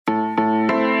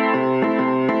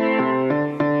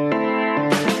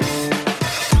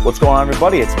What's going on,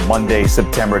 everybody? It's Monday,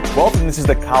 September 12th, and this is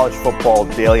the College Football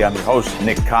Daily. I'm your host,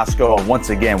 Nick Costco, and once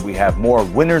again, we have more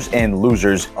winners and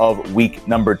losers of week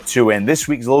number 2. And this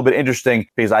week is a little bit interesting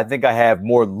because I think I have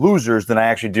more losers than I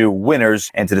actually do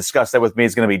winners. And to discuss that with me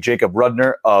is going to be Jacob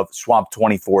Rudner of Swamp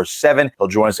 24/7. He'll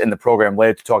join us in the program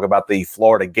later to talk about the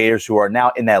Florida Gators, who are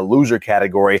now in that loser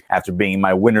category after being in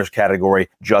my winners category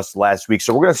just last week.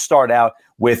 So we're going to start out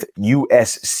with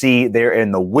USC. They're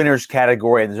in the winners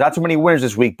category. And there's not too many winners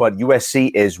this week, but USC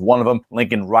is one of them.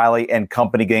 Lincoln Riley and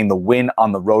company getting the win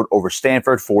on the road over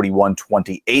Stanford,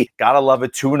 41-28. Gotta love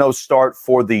it. 2-0 start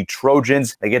for the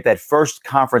Trojans. They get that first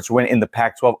conference win in the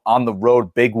Pac-12 on the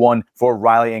road. Big one for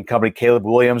Riley and company. Caleb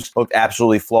Williams looked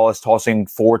absolutely flawless, tossing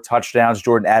 4 touchdowns.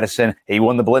 Jordan Addison, he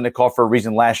won the Blitnikoff for a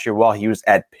reason last year while he was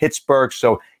at Pittsburgh.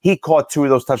 So he caught 2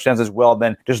 of those touchdowns as well.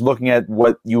 Then just looking at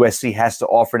what USC has to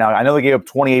offer now, I know they gave up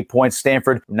 28 points.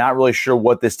 Stanford, not really sure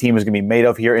what this team is going to be made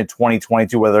of here in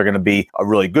 2022, whether they're going to be a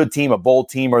really good team, a bowl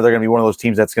team, or they're going to be one of those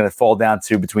teams that's going to fall down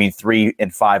to between 3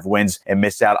 and 5 wins and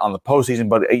miss out on the postseason.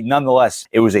 But nonetheless,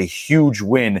 it was a huge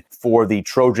win for the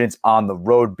Trojans on the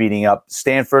road, beating up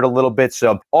Stanford a little bit.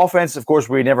 So offense, of course,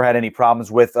 we never had any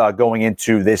problems with going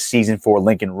into this season for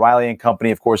Lincoln Riley and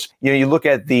company. Of course, you look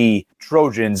at the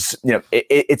Trojans,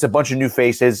 it's a bunch of new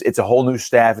faces. It's a whole new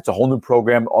staff. It's a whole new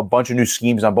program, a bunch of new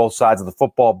schemes on both sides of the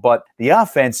football. But the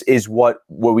offense is what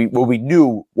we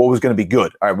knew what was going to be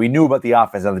good. All right, we knew about the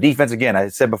offense. Now, the defense, again, I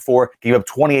said before, gave up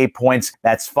 28 points.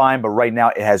 That's fine. But right now,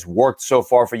 it has worked so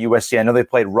far for USC. I know they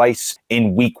played Rice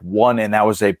in week 1, and that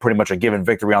was pretty much a given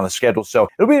victory on the schedule. So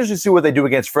it'll be interesting to see what they do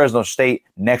against Fresno State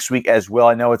next week as well.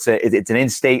 I know it's an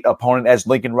in-state opponent, as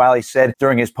Lincoln Riley said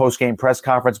during his post-game press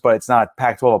conference, but it's not a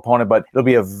Pac-12 opponent. But it'll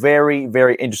be a very,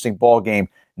 very interesting ball game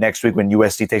next week when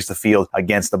USC takes the field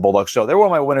against the Bulldogs. So they're one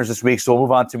of my winners this week. So we'll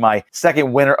move on to my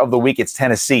second winner of the week. It's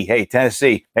Tennessee. Hey,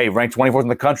 Tennessee. Hey, ranked 24th in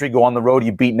the country. Go on the road.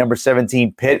 You beat number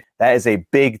 17 Pitt. That is a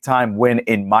big-time win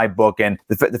in my book. And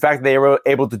the fact that they were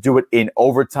able to do it in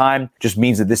overtime just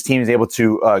means that this team is able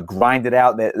to grind it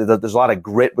out. There's a lot of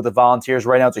grit with the Volunteers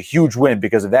right now. It's a huge win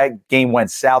because if that game went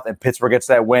south and Pittsburgh gets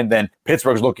that win, then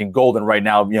Pittsburgh's looking golden right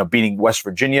now, beating West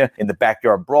Virginia in the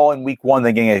backyard brawl in week 1,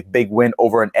 then getting a big win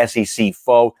over an SEC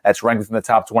foe that's ranked within the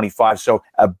top 25. So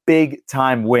a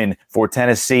big-time win for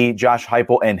Tennessee. Josh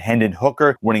Heupel and Hendon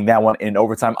Hooker winning that one in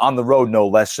overtime on the road, no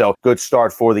less. So good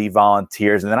start for the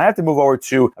Volunteers. And then I have to move over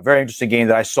to a very interesting game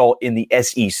that I saw in the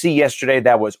SEC yesterday.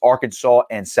 That was Arkansas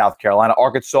and South Carolina.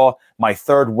 Arkansas, my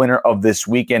third winner of this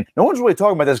weekend. No one's really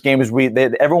talking about this game as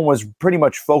everyone was pretty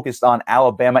much focused on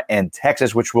Alabama and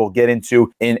Texas, which we'll get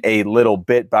into in a little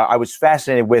bit. But I was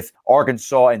fascinated with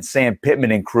Arkansas and Sam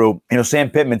Pittman and crew. Sam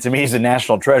Pittman to me is a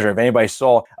national treasure. If anybody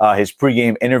saw his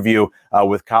pregame interview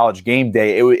with College Game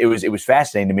Day, it was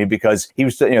fascinating to me because he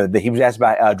was asked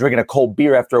about drinking a cold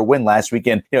beer after a win last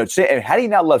weekend. How do you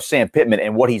not love Sam Pittman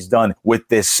and what he's done with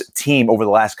this team over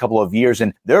the last couple of years?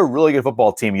 And they're a really good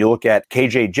football team. You look at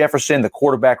KJ Jefferson, the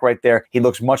quarterback right there. He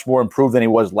looks much more improved than he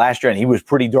was last year, and he was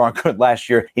pretty darn good last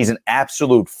year. He's an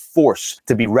absolute force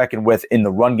to be reckoned with in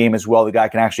the run game as well. The guy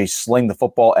can actually sling the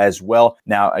football as well.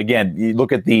 Now, again, you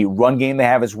look at the run game they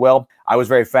have as well. I was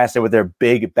very fascinated with their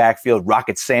big backfield.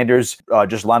 Rocket Sanders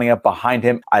just lining up behind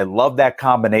him. I love that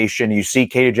combination. You see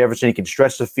KJ Jefferson, he can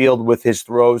stretch the field with his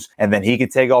throws, and then he can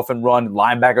take off and run.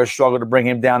 Linebackers struggle to bring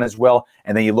him down as well.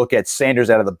 And then you look at Sanders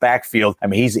out of the backfield. I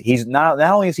mean, he's not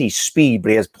only is he speed,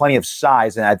 but he has plenty of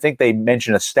size. And I think they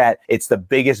mentioned a stat. It's the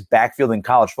biggest backfield in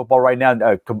college football right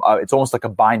now. It's almost a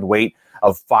combined weight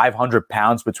of 500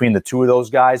 pounds between the two of those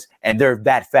guys, and they're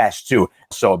that fast too.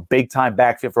 So a big-time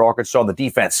backfield for Arkansas on the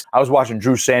defense. I was watching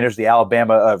Drew Sanders, the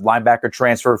Alabama linebacker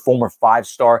transfer, former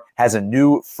 5-star, has a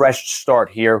new, fresh start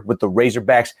here with the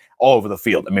Razorbacks all over the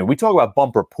field. I mean, we talk about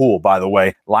Bumper Pool, by the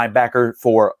way, linebacker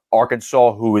for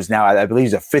Arkansas, who is now, I believe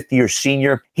he's a 5th-year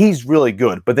senior. He's really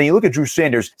good. But then you look at Drew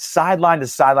Sanders, sideline to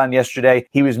sideline yesterday.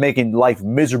 He was making life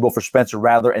miserable for Spencer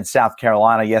Rattler in South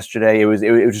Carolina yesterday. It was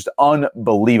just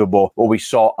unbelievable what we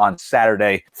saw on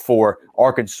Saturday for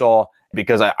Arkansas.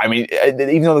 Because, I mean,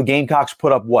 even though the Gamecocks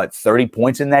put up, 30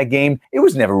 points in that game, it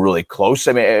was never really close.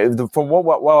 I mean, from what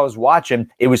I was watching,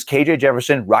 it was KJ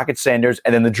Jefferson, Rocket Sanders,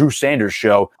 and then the Drew Sanders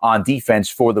show on defense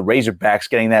for the Razorbacks,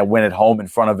 getting that win at home in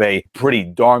front of a pretty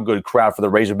darn good crowd for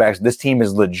the Razorbacks. This team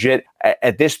is legit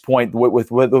at this point with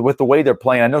the way they're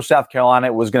playing. I know South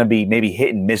Carolina was going to be maybe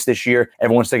hit and miss this year.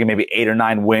 Everyone's thinking maybe 8 or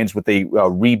 9 wins with a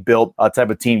rebuilt type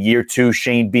of team. Year 2,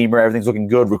 Shane Beamer, everything's looking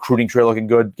good. Recruiting trail looking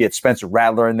good. Get Spencer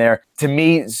Rattler in there. to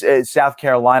me, South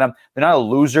Carolina, they're not a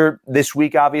loser this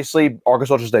week, obviously.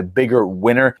 Arkansas is just a bigger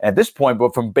winner at this point.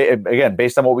 But again,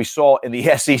 based on what we saw in the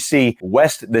SEC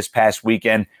West this past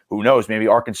weekend, who knows? Maybe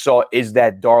Arkansas is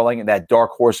that darling and that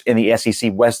dark horse in the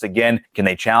SEC West again. Can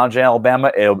they challenge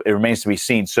Alabama? It remains to be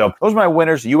seen. So those are my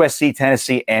winners, USC,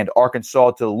 Tennessee, and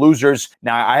Arkansas. To the losers,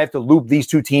 now I have to loop these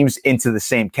two teams into the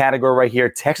same category right here.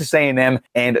 Texas A&M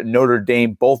and Notre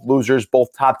Dame, both losers,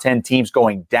 both top 10 teams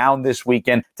going down this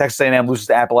weekend. Texas A&M loses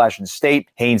to Appalachian State.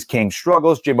 Haynes King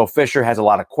struggles. Jimbo Fisher has a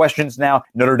lot of questions now.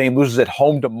 Notre Dame loses at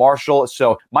home to Marshall.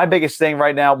 So my biggest thing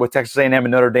right now with Texas A&M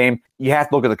and Notre Dame, you have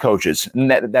to look at the coaches.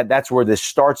 And that's where this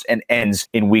starts and ends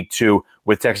in week 2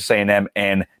 with Texas A&M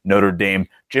and Notre Dame.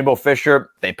 Jimbo Fisher,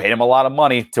 they paid him a lot of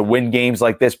money to win games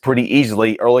like this pretty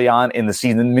easily early on in the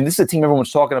season. I mean, this is a team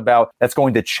everyone's talking about that's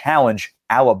going to challenge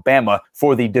Alabama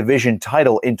for the division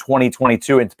title in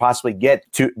 2022 and to possibly get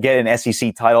an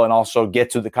SEC title and also get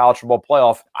to the college football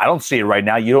playoff. I don't see it right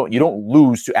now. You don't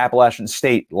lose to Appalachian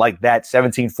State like that,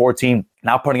 17-14.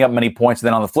 Not putting up many points. And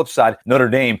then on the flip side, Notre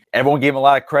Dame, everyone gave him a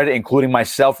lot of credit, including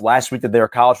myself, last week that their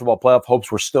college football playoff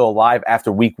hopes were still alive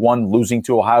after week 1, losing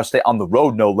to Ohio State on the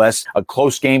road, no less. A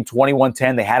close game,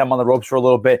 21-10. They had them on the ropes for a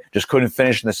little bit, just couldn't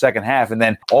finish in the second half. And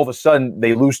then all of a sudden,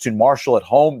 they lose to Marshall at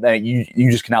home.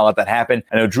 You just cannot let that happen.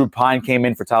 I know Drew Pine came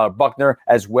in for Tyler Buckner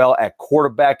as well at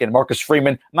quarterback, and Marcus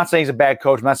Freeman. I'm not saying he's a bad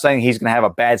coach. I'm not saying he's going to have a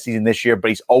bad season this year, but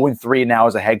he's 0-3 now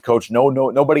as a head coach.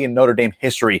 Nobody in Notre Dame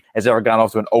history has ever gone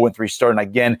off to an 0-3 start. And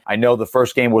again, I know the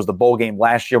first game was the bowl game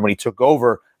last year when he took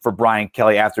over for Brian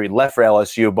Kelly after he left for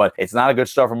LSU, but it's not a good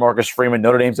start for Marcus Freeman.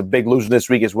 Notre Dame's a big loser this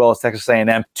week, as well as Texas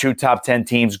A&M. 2 top 10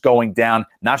 teams going down.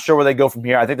 Not sure where they go from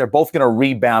here. I think they're both going to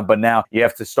rebound, but now you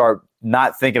have to start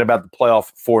not thinking about the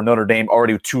playoff for Notre Dame.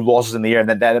 Already with 2 losses in the year, and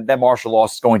then that Marshall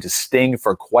loss is going to sting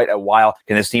for quite a while.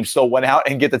 Can this team still win out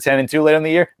and get to 10-2 later in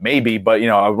the year? Maybe, but when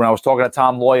I was talking to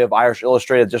Tom Loy of Irish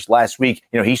Illustrated just last week,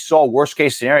 he saw worst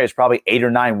case scenario is probably 8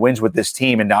 or 9 wins with this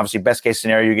team, and obviously best case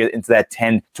scenario you get into that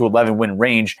 10 to 11 win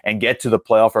range and get to the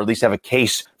playoff, or at least have a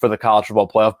case for the college football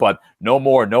playoff. But no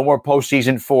more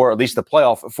postseason for at least the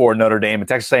playoff for Notre Dame and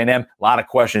Texas A&M. A lot of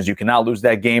questions. You cannot lose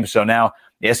that game. So now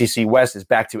the SEC West is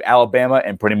back to Alabama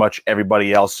and pretty much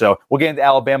everybody else. So we'll get into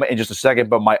Alabama in just a second,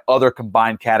 but my other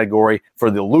combined category for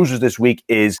the losers this week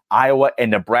is Iowa and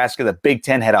Nebraska. The Big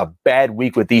Ten had a bad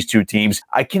week with these two teams.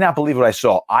 I cannot believe what I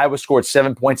saw. Iowa scored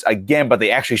 7 points again, but they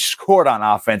actually scored on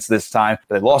offense this time.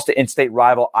 They lost to in-state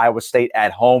rival Iowa State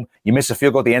at home. You miss a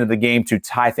field goal at the end of the game to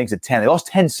tie things at 10. They lost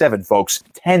 10-7, folks.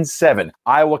 10-7.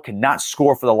 Iowa cannot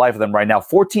score for the life of them right now.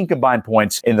 14 combined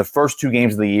points in the first 2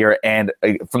 games of the year, and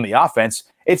from the offense,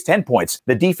 it's 10 points.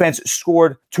 The defense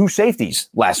scored 2 safeties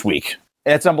last week.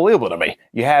 It's unbelievable to me.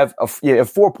 You have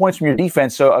 4 points from your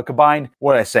defense, so a combined,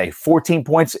 14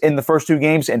 points in the first 2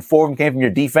 games, and 4 of them came from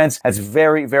your defense. That's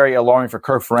very, very alarming for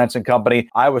Kirk Ferentz and company.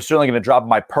 I was certainly going to drop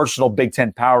my personal Big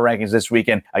Ten power rankings this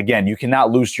weekend. Again, you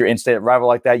cannot lose to your in-state rival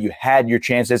like that. You had your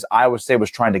chances. Iowa State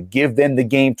was trying to give them the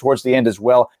game towards the end as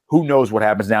well. Who knows what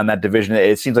happens now in that division?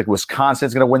 It seems like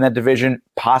Wisconsin's going to win that division,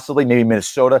 possibly, maybe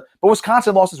Minnesota. But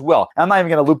Wisconsin lost as well. I'm not even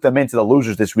going to loop them into the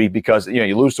losers this week because,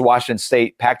 you lose to Washington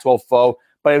State, Pac-12 foe,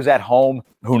 but it was at home.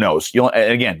 Who knows? You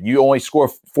only score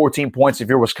 14 points if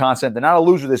you're Wisconsin. They're not a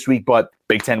loser this week, but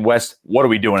Big Ten West, what are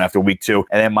we doing after week 2?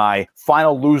 And then my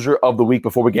final loser of the week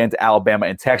before we get into Alabama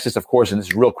and Texas, of course, and this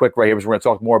is real quick right here because we're going to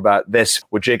talk more about this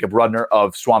with Jacob Rudner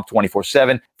of Swamp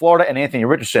 24/7. Florida and Anthony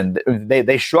Richardson,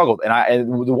 they struggled.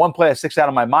 And the one play that sticks out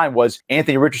in my mind was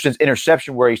Anthony Richardson's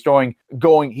interception where he's going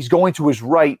to his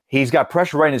right. He's got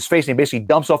pressure right in his face, and he basically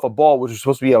dumps off a ball, which was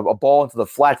supposed to be a ball into the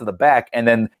flat to the back, and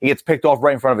then he gets picked off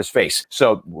right in front of his face.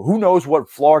 So who knows what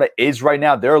Florida is right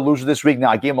now? They're a loser this week. Now,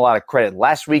 I gave them a lot of credit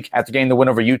last week after getting the win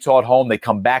over Utah at home. They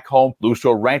come back home, lose to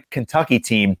a ranked Kentucky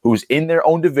team who's in their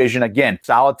own division. Again,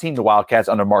 solid team, the Wildcats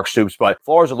under Mark Stoops, but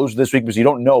Florida's a loser this week because you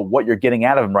don't know what you're getting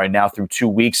out of them right now through 2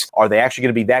 weeks. Are they actually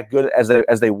going to be that good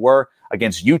as they were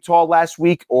against Utah last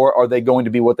week, or are they going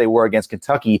to be what they were against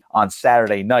Kentucky on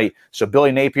Saturday night? So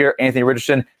Billy Napier, Anthony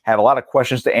Richardson have a lot of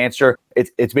questions to answer.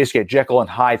 It's basically a Jekyll and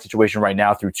Hyde situation right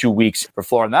now through 2 weeks for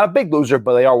Florida. Not a big loser,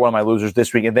 but they are one of my losers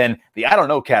this week. And then the I don't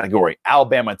know category,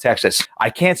 Alabama and Texas. I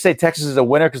can't say Texas is a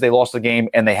winner because they lost the game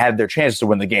and they had their chances to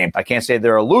win the game. I can't say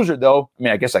they're a loser, though. I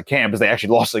mean, I guess I can because they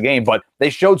actually lost the game, but they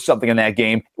showed something in that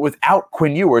game without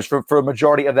Quinn Ewers for a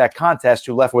majority of that contest,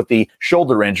 who left with the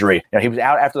shoulder injury. He was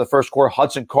out after the first quarter.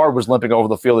 Hudson Card was limping over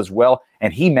the field as well,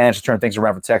 and he managed to turn things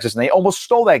around for Texas, and they almost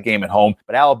stole that game at home.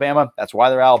 But Alabama, that's why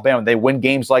they're Alabama. Alabama. They win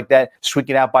games like that, squeak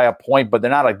it out by a point, but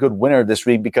they're not a good winner this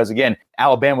week because, again,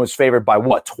 Alabama was favored by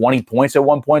 20 points at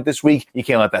one point this week? You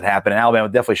can't let that happen. And Alabama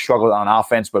definitely struggled on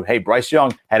offense, but hey, Bryce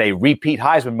Young had a repeat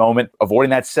Heisman moment, avoiding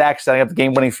that sack, setting up the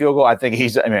game-winning field goal. I think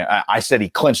I said he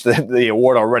clinched the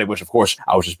award already, which of course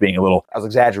I was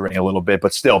exaggerating a little bit,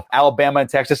 but still, Alabama and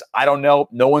Texas, I don't know.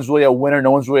 No one's really a winner.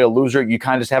 No one's really a loser. You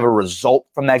kind of just have a result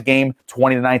from that game,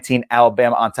 20-19,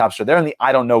 Alabama on top. So they're in the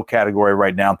I don't know category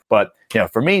right now, but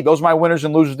for me, those are my winners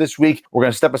and losers this week. We're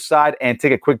going to step aside and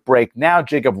take a quick break now.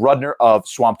 Jacob Rudner of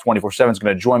Swamp 24/7 is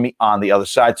going to join me on the other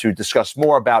side to discuss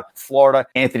more about Florida,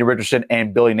 Anthony Richardson,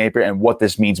 and Billy Napier and what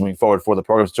this means moving forward for the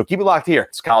program. So keep it locked here.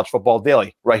 It's College Football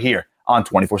Daily right here on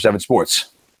 24/7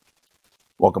 Sports.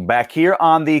 Welcome back here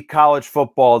on the College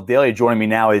Football Daily. Joining me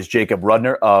now is Jacob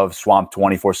Rudner of Swamp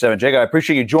 24/7. Jacob, I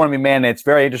appreciate you joining me, man. It's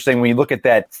very interesting when you look at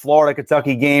that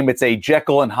Florida-Kentucky game. It's a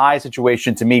Jekyll and Hyde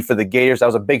situation to me for the Gators. I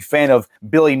was a big fan of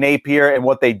Billy Napier and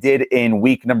what they did in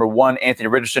week number 1, Anthony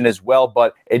Richardson as well,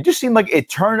 but it just seemed like it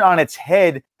turned on its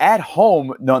head at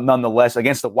home, nonetheless,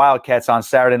 against the Wildcats on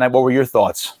Saturday night. What were your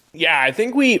thoughts? Yeah, I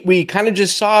think we kind of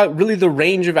just saw really the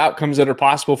range of outcomes that are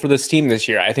possible for this team this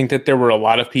year. I think that there were a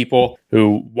lot of people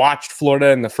who watched Florida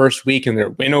in the first week and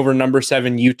their win over number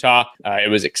 7 Utah. It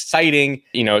was exciting.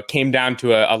 It came down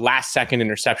to a last-second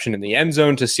interception in the end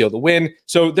zone to seal the win.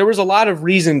 So there was a lot of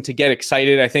reason to get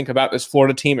excited, I think, about this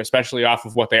Florida team, especially off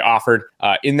of what they offered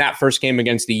in that first game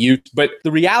against the Utes. But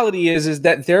the reality is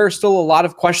that there are still a lot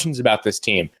of questions about this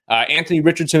team. Anthony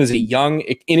Richardson is a young,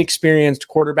 inexperienced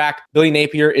quarterback. Billy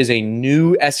Napier is a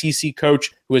new SEC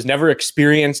coach who has never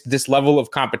experienced this level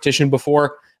of competition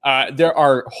before. There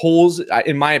are holes,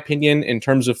 in my opinion, in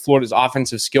terms of Florida's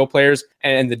offensive skill players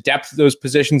and the depth of those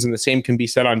positions, and the same can be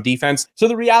said on defense. So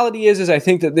the reality is I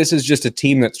think that this is just a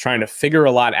team that's trying to figure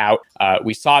a lot out.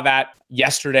 We saw that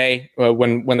yesterday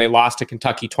when they lost to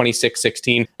Kentucky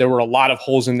 26-16. There were a lot of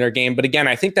holes in their game, but again,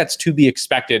 I think that's to be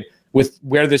expected with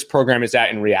where this program is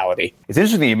at in reality. It's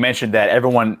interesting that you mentioned that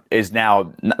everyone is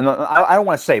now, I don't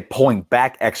want to say pulling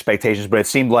back expectations, but it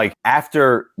seemed like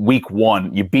after week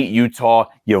 1, you beat Utah,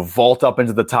 you vault up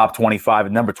into the top 25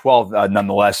 and number 12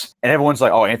 nonetheless. And everyone's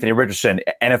like, oh, Anthony Richardson,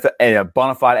 NFL, a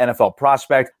bona fide NFL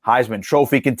prospect, Heisman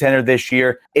Trophy contender this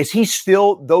year. Is he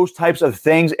still those types of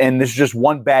things and this is just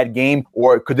one bad game,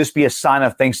 or could this be a sign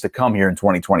of things to come here in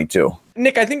 2022?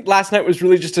 Nick, I think last night was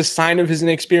really just a sign of his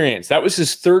inexperience. That was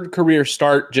his third career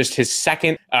start, just his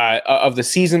second of the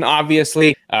season,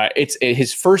 obviously. It's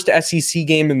his first SEC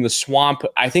game in the Swamp.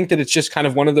 I think that it's just kind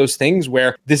of one of those things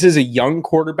where this is a young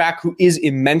quarterback who is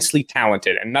immensely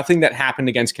talented, and nothing that happened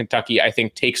against Kentucky, I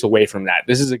think, takes away from that.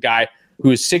 This is a guy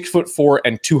who is 6'4"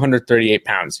 and 238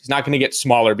 pounds. He's not going to get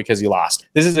smaller because he lost.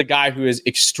 This is a guy who is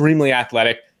extremely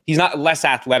athletic. He's not less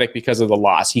athletic because of the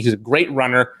loss. He's a great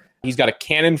runner. He's got a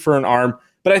cannon for an arm.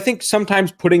 But I think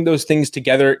sometimes putting those things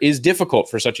together is difficult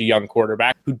for such a young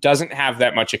quarterback who doesn't have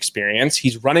that much experience.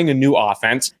 He's running a new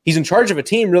offense. He's in charge of a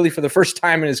team really for the first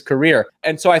time in his career.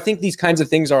 And so I think these kinds of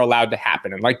things are allowed to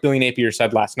happen. And like Billy Napier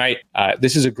said last night,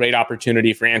 this is a great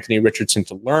opportunity for Anthony Richardson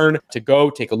to learn, to go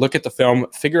take a look at the film,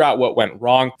 figure out what went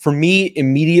wrong. For me,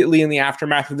 immediately in the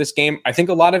aftermath of this game, I think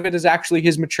a lot of it is actually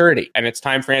his maturity. And it's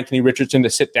time for Anthony Richardson to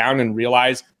sit down and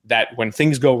realize that when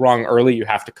things go wrong early, you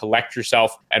have to collect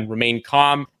yourself and remain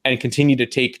calm and continue to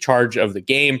take charge of the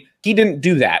game. He didn't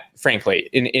do that, frankly,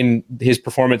 in his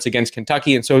performance against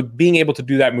Kentucky. And so being able to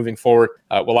do that moving forward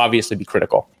will obviously be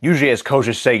critical. Usually, as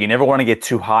coaches say, you never want to get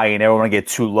too high, you never want to get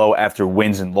too low after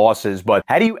wins and losses. But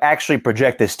how do you actually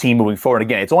project this team moving forward?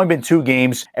 Again, it's only been 2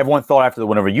 games. Everyone thought after the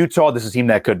win over Utah, this is a team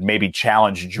that could maybe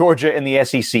challenge Georgia in the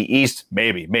SEC East.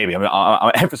 Maybe.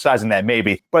 I'm emphasizing that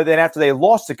maybe. But then after they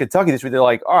lost to Kentucky this week, they're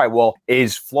like, all right, well,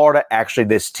 is Florida actually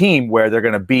this team where they're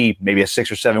going to be maybe a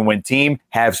 6 or 7 win team,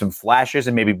 have some flashes,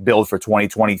 and maybe build for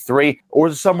 2023? Or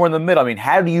is it somewhere in the middle? I mean,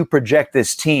 how do you project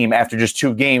this team after just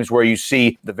 2 games where you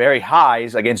see the very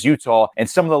highs against Utah and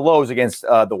some of the lows against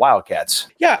the Wildcats?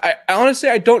 Yeah, I honestly,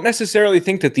 I don't necessarily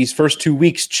think that these first 2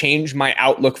 weeks change my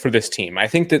outlook for this team. I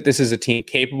think that this is a team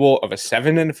capable of a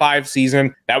 7-5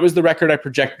 season. That was the record I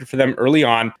projected for them early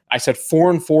on. I said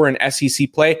 4-4 in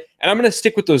SEC play. And I'm going to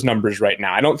stick with those numbers right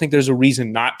now. I don't think there's a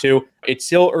reason not to. It's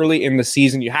still early in the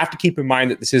season. You have to keep in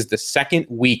mind that this is the second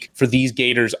week for these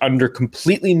Gators under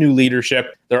completely new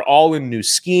leadership. They're all in new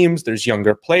schemes. There's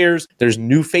younger players. There's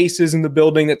new faces in the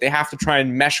building that they have to try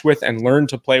and mesh with and learn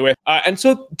to play with. And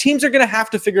so teams are going to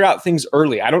have to figure out things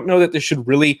early. I don't know that this should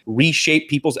really reshape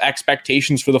people's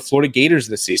expectations for the Florida Gators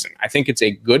this season. I think it's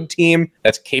a good team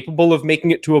that's capable of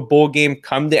making it to a bowl game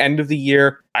come the end of the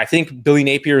year. I think Billy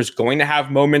Napier is going to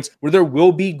have moments where there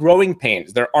will be growing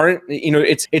pains. There aren't,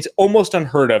 it's almost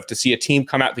unheard of to see a team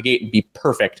come out the gate and be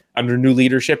perfect under new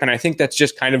leadership. And I think that's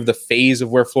just kind of the phase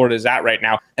of where Florida is at right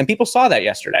now. And people saw that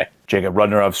yesterday. Jacob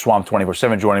Rudner of Swamp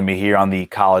 24/7 joining me here on the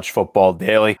College Football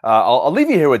Daily. I'll leave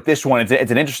you here with this one.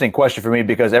 It's an interesting question for me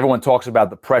because everyone talks about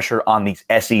the pressure on these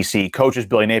SEC coaches.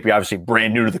 Billy Napier, obviously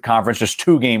brand new to the conference, just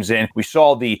 2 games in. We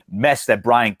saw the mess that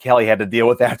Brian Kelly had to deal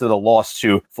with after the loss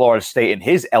to Florida State in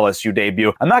his LSU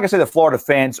debut. I'm not going to say that Florida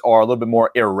fans are a little bit more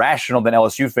irrational than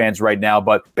LSU fans right now,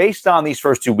 but based on these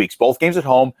first 2 weeks, both games at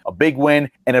home, a big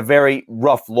win and a very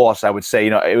rough loss, I would say.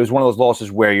 It was one of those losses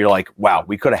where you're like, wow,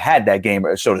 we could have had that game,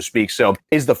 so to speak. So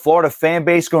is the Florida fan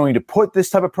base going to put this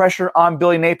type of pressure on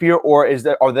Billy Napier, or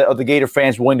are the Gator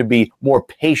fans willing to be more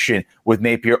patient with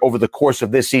Napier over the course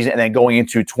of this season and then going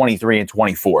into 23 and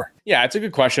 24? Yeah, it's a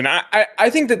good question. I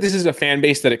think that this is a fan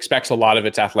base that expects a lot of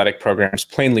its athletic programs,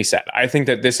 plainly said. I think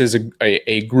that this is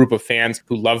a group of fans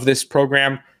who love this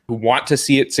program, who want to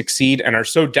see it succeed and are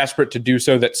so desperate to do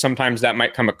so that sometimes that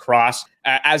might come across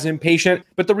as impatient.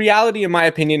 But the reality, in my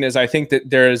opinion, is I think that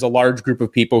there is a large group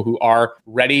of people who are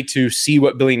ready to see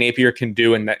what Billy Napier can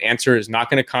do. And that answer is not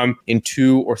going to come in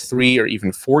 2 or 3 or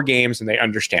even 4 games. And they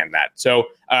understand that. So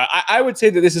I would say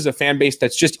that this is a fan base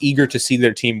that's just eager to see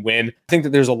their team win. I think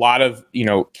that there's a lot of,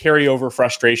 carryover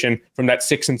frustration from that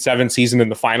 6-7 season in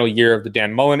the final year of the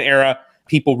Dan Mullen era.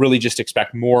 People really just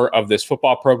expect more of this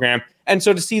football program. And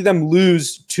so to see them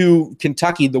lose to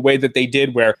Kentucky the way that they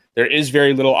did, where there is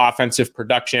very little offensive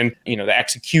production, the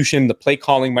execution, the play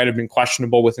calling might have been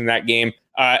questionable within that game.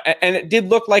 And it did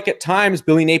look like at times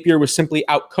Billy Napier was simply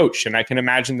outcoached. And I can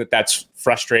imagine that that's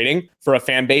frustrating for a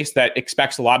fan base that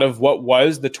expects a lot of what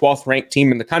was the 12th ranked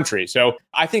team in the country. So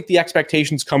I think the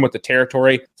expectations come with the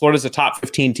territory. Florida's a top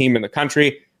 15 team in the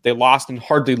country. They lost and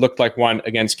hardly looked like one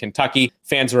against Kentucky.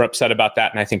 Fans are upset about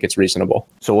that, and I think it's reasonable.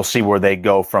 So we'll see where they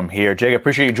go from here. Jake, I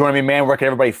appreciate you joining me, man. Where can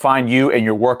everybody find you and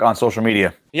your work on social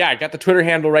media? Yeah, I got the Twitter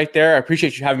handle right there. I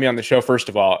appreciate you having me on the show, first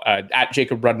of all, at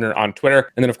Jacob Rudner on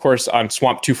Twitter. And then, of course, on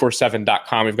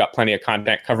swamp247.com, we've got plenty of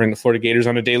content covering the Florida Gators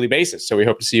on a daily basis. So we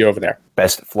hope to see you over there.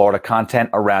 Best Florida content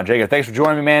around. Jacob, thanks for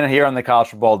joining me, man, here on the College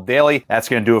Football Daily. That's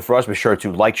going to do it for us. Be sure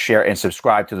to like, share, and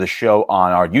subscribe to the show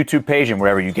on our YouTube page and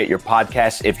wherever you get your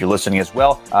podcasts. If you're listening as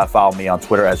well, follow me on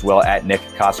Twitter as well at Nick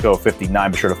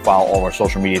Costco59. Be sure to follow all our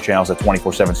social media channels at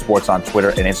 24/7 Sports on Twitter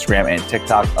and Instagram and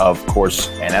TikTok, of course.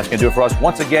 And that's going to do it for us.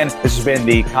 Once again, this has been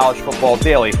the College Football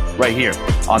Daily right here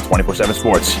on 24/7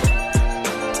 Sports.